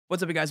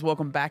What's up, you guys?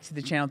 Welcome back to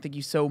the channel. Thank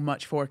you so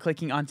much for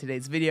clicking on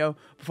today's video.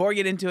 Before we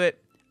get into it,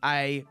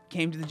 I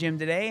came to the gym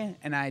today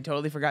and I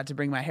totally forgot to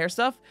bring my hair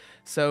stuff.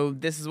 So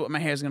this is what my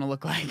hair is going to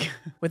look like.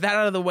 With that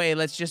out of the way,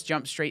 let's just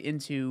jump straight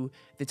into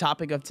the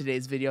topic of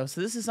today's video. So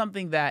this is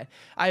something that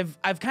I've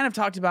kind of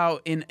talked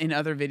about in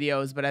other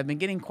videos, but I've been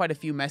getting quite a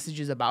few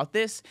messages about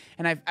this.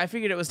 And I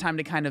figured it was time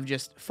to kind of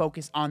just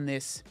focus on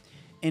this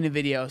in a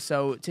video.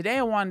 So today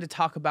I wanted to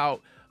talk about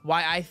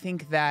why I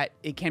think that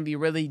it can be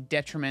really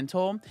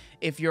detrimental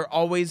if you're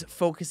always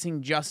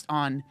focusing just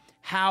on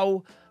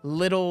how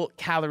little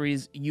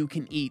calories you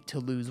can eat to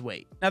lose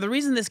weight. Now, the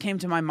reason this came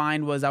to my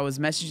mind was I was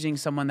messaging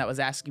someone that was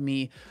asking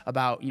me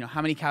about,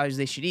 how many calories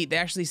they should eat. They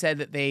actually said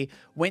that they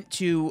went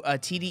to a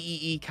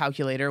TDEE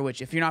calculator,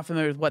 which if you're not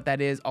familiar with what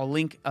that is, I'll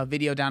link a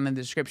video down in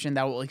the description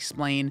that will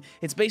explain.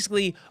 It's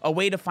basically a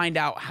way to find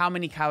out how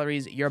many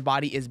calories your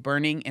body is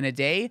burning in a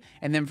day.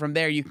 And then from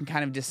there, you can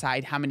kind of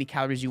decide how many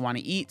calories you want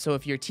to eat. So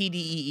if your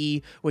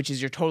TDEE, which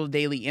is your total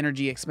daily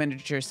energy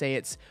expenditure, say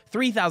it's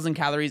 3,000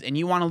 calories and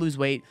you want to lose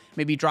weight,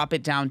 maybe drop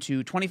it down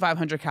to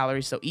 2,500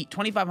 calories. So eat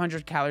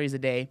 2,500 calories a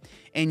day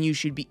and you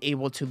should be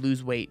able to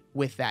lose weight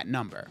with that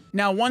number.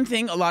 Now, one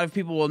thing a lot of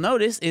people will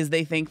notice is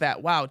they think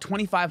that, wow,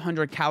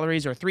 2,500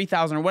 calories or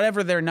 3,000 or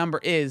whatever their number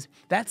is,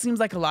 that seems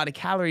like a lot of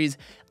calories.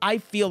 I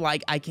feel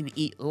like I can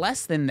eat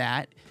less than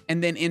that,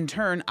 and then in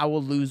turn, I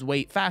will lose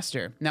weight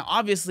faster. Now,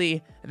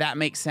 obviously, that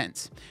makes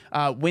sense.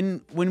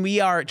 When we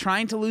are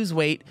trying to lose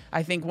weight,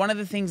 I think one of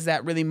the things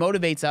that really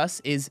motivates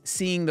us is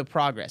seeing the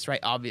progress, right?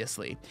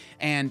 Obviously.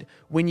 And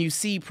when you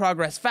see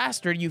progress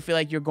faster, you feel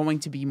like you're going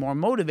to be more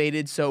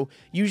motivated. So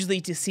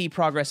usually to see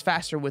progress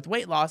faster with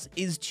weight loss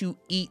is to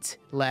eat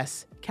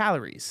less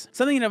calories.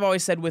 Something that I've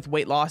always said with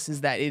weight loss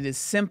is that it is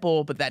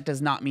simple, but that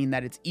does not mean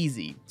that it's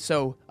easy.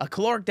 So a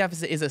caloric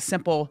deficit is a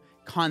simple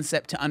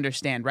concept to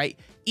understand, right?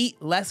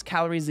 Eat less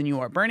calories than you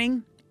are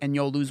burning and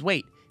you'll lose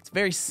weight. It's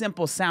very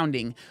simple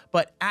sounding,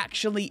 but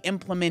actually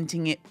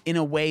implementing it in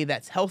a way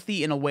that's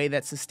healthy, in a way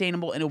that's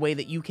sustainable, in a way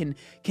that you can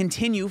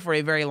continue for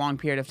a very long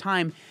period of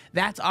time,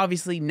 that's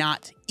obviously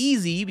not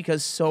easy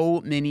because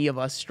so many of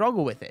us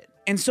struggle with it.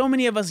 And so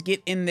many of us get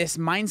in this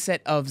mindset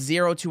of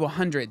 0 to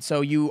 100.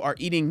 So you are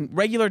eating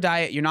regular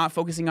diet, you're not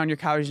focusing on your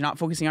calories, you're not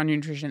focusing on your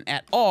nutrition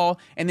at all.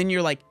 And then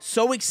you're like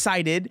so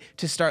excited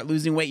to start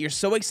losing weight. You're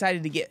so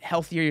excited to get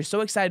healthier. You're so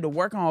excited to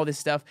work on all this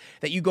stuff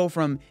that you go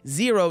from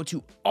 0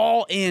 to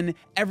all in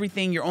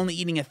everything. You're only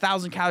eating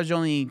 1,000 calories, you're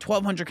only eating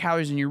 1,200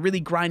 calories, and you're really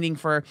grinding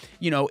for,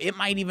 you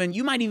might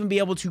even be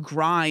able to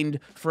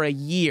grind for a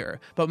year.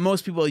 But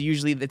most people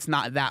usually it's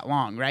not that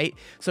long, right?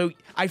 So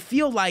I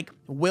feel like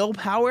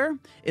willpower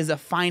is a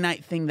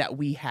finite thing that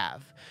we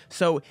have.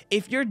 So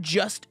if you're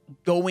just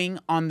going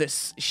on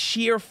this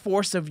sheer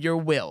force of your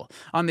will,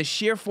 on the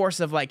sheer force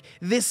of like,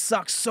 this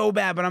sucks so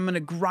bad, but I'm going to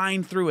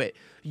grind through it,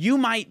 you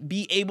might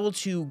be able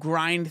to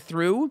grind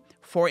through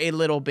for a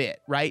little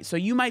bit, right? So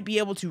you might be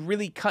able to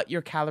really cut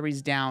your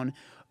calories down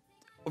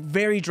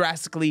very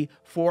drastically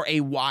for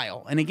a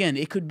while. And again,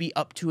 it could be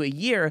up to a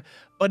year,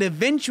 but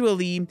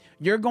eventually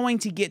you're going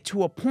to get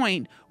to a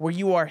point where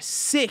you are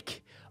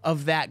sick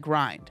of that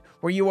grind,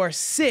 where you are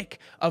sick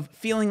of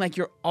feeling like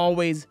you're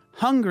always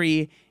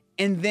hungry,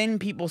 and then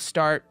people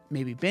start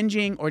maybe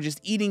binging or just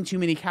eating too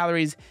many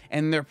calories,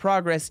 and their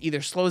progress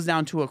either slows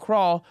down to a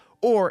crawl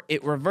or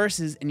it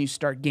reverses and you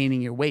start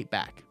gaining your weight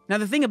back. Now,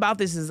 the thing about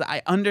this is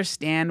I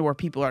understand where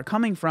people are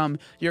coming from.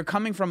 You're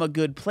coming from a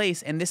good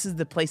place, and this is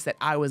the place that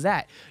I was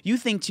at. You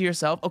think to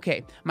yourself,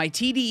 okay, my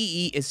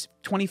TDEE is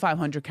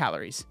 2,500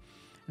 calories.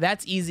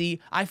 That's easy.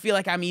 I feel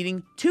like I'm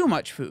eating too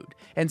much food.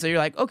 And so you're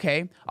like,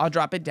 okay, I'll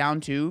drop it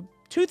down to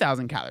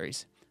 2,000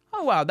 calories.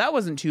 Oh, wow, that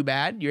wasn't too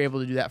bad. You're able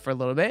to do that for a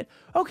little bit.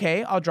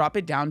 Okay, I'll drop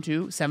it down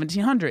to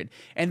 1,700.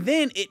 And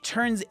then it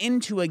turns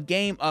into a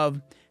game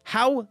of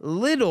how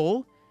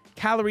little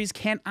calories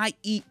can I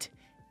eat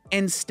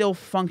and still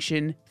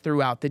function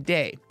throughout the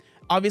day.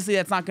 Obviously,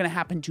 that's not going to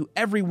happen to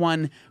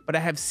everyone, but I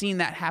have seen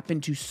that happen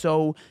to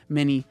so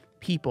many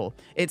people.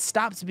 It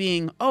stops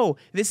being, oh,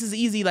 this is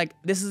easy, like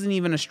this isn't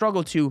even a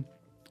struggle, to,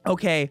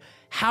 okay,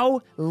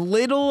 how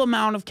little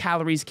amount of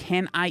calories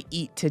can I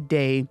eat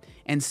today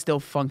and still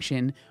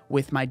function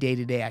with my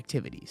day-to-day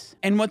activities?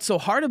 And what's so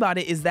hard about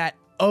it is that,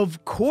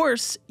 of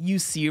course, you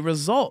see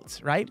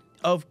results, right?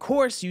 Of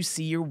course, you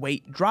see your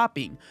weight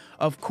dropping.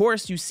 Of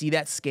course, you see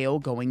that scale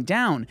going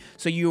down.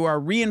 So you are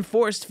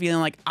reinforced feeling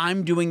like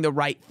I'm doing the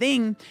right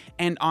thing.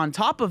 And on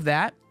top of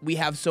that, we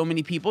have so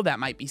many people that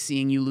might be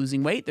seeing you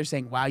losing weight. They're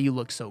saying, wow, you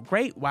look so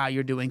great. Wow,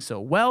 you're doing so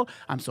well.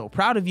 I'm so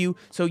proud of you.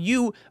 So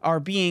you are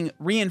being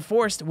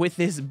reinforced with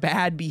this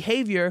bad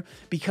behavior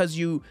because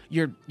you're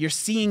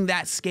seeing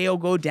that scale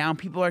go down.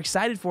 People are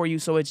excited for you.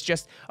 So it's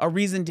just a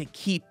reason to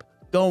keep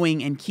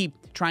going and keep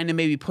trying to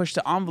maybe push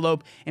the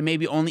envelope and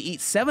maybe only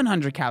eat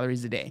 700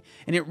 calories a day.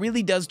 And it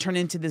really does turn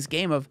into this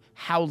game of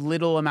how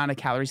little amount of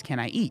calories can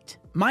I eat?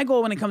 my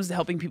goal when it comes to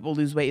helping people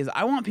lose weight is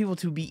I want people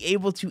to be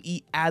able to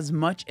eat as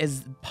much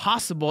as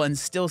possible and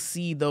still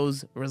see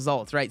those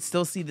results, right?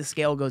 Still see the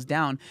scale goes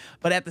down.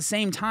 But at the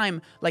same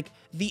time, like,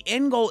 the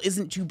end goal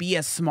isn't to be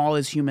as small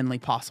as humanly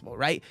possible,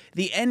 right?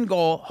 The end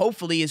goal,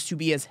 hopefully, is to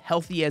be as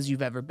healthy as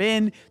you've ever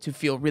been, to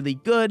feel really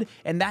good.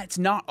 And that's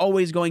not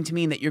always going to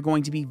mean that you're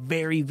going to be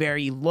very,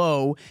 very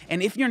low.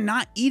 And if you're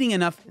not eating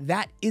enough,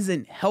 that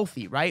isn't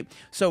healthy, right?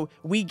 So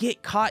we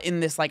get caught in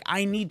this, like,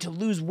 I need to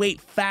lose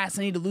weight fast.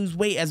 I need to lose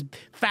weight as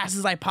fast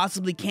as I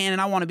possibly can,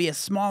 and I want to be as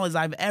small as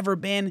I've ever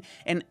been.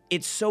 And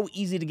it's so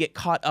easy to get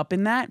caught up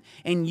in that.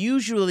 And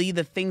usually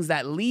the things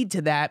that lead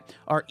to that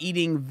are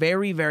eating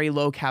very, very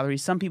low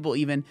calories. Some people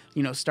even,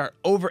 start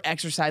over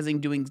exercising,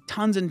 doing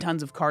tons and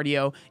tons of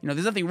cardio.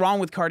 There's nothing wrong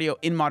with cardio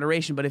in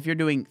moderation, but if you're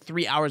doing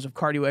 3 hours of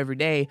cardio every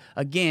day,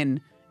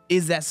 again,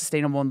 is that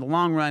sustainable in the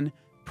long run?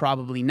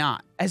 Probably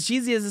not. As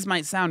cheesy as this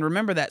might sound,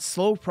 remember that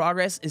slow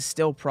progress is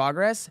still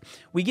progress.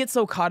 We get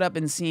so caught up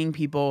in seeing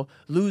people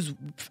lose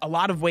a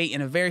lot of weight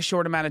in a very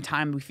short amount of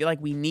time. We feel like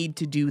we need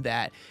to do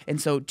that.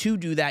 And so to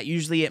do that,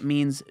 usually it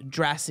means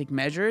drastic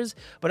measures.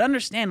 But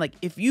understand, like,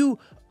 if you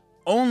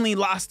only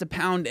lost a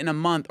pound in a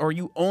month, or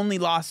you only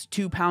lost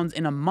 2 pounds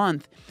in a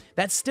month,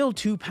 that's still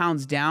 2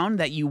 pounds down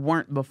that you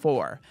weren't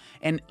before.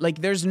 And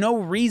like, there's no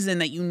reason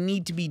that you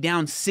need to be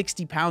down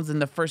 60 pounds in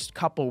the first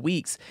couple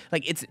weeks.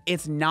 Like,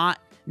 it's not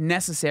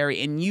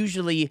necessary. And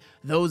usually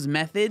those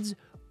methods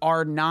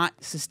are not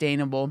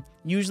sustainable.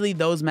 Usually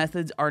those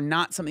methods are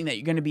not something that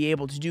you're going to be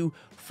able to do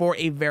for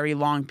a very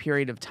long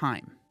period of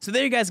time. So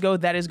there you guys go.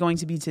 That is going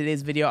to be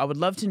today's video. I would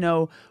love to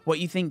know what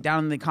you think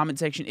down in the comment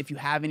section. If you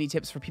have any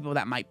tips for people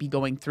that might be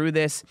going through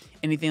this,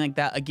 anything like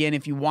that. Again,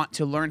 if you want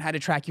to learn how to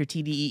track your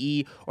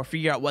TDEE or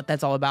figure out what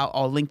that's all about,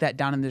 I'll link that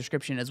down in the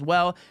description as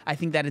well. I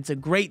think that it's a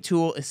great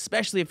tool,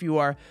 especially if you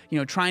are,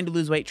 trying to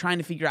lose weight, trying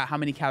to figure out how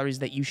many calories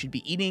that you should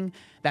be eating.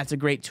 That's a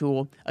great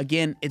tool.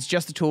 Again, it's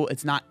just a tool.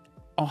 It's not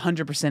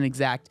 100%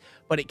 exact,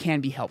 but it can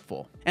be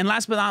helpful. And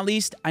last but not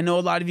least, I know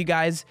a lot of you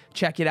guys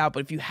check it out, but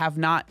if you have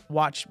not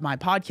watched my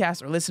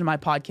podcast or listened to my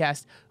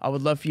podcast, I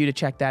would love for you to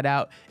check that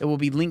out. It will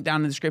be linked down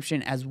in the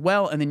description as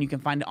well, and then you can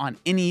find it on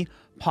any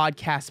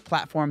podcast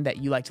platform that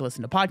you like to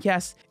listen to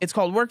podcasts. It's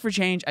called Work for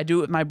Change. I do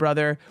it with my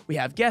brother. We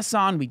have guests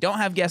on. We don't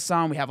have guests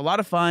on. We have a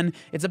lot of fun.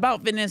 It's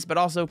about fitness, but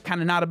also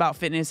kind of not about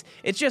fitness.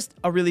 It's just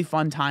a really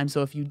fun time.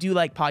 So if you do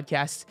like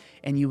podcasts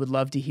and you would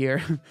love to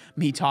hear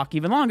me talk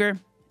even longer,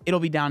 it'll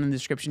be down in the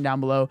description down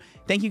below.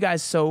 Thank you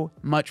guys so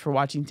much for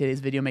watching today's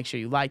video. Make sure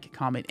you like,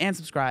 comment, and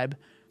subscribe.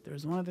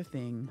 There's one other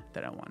thing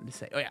that I wanted to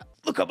say. Oh yeah,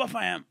 look how buff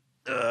I am.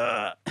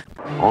 Ugh.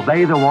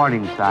 Obey the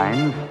warning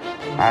signs,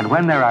 and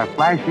when there are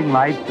flashing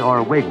lights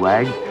or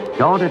wigwags,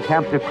 don't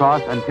attempt to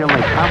cross until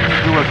they come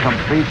to a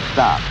complete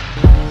stop.